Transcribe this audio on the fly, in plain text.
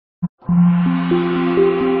...2017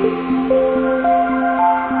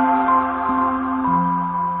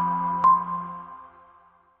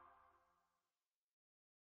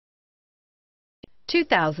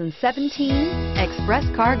 Express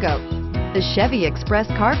Cargo. The Chevy Express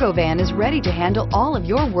Cargo van is ready to handle all of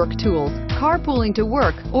your work tools, carpooling to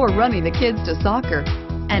work, or running the kids to soccer,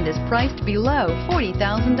 and is priced below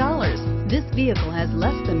 $40,000. This vehicle has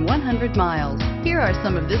less than 100 miles. Here are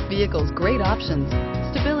some of this vehicle's great options: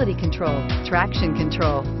 stability control, traction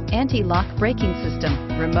control, anti-lock braking system,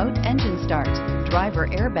 remote engine start, driver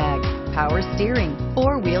airbag, power steering,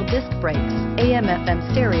 four-wheel disc brakes, AM/FM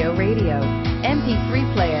stereo radio, MP3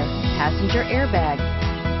 player, passenger airbag.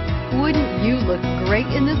 Wouldn't you look great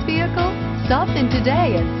in this vehicle? Stop in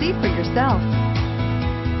today and see for yourself.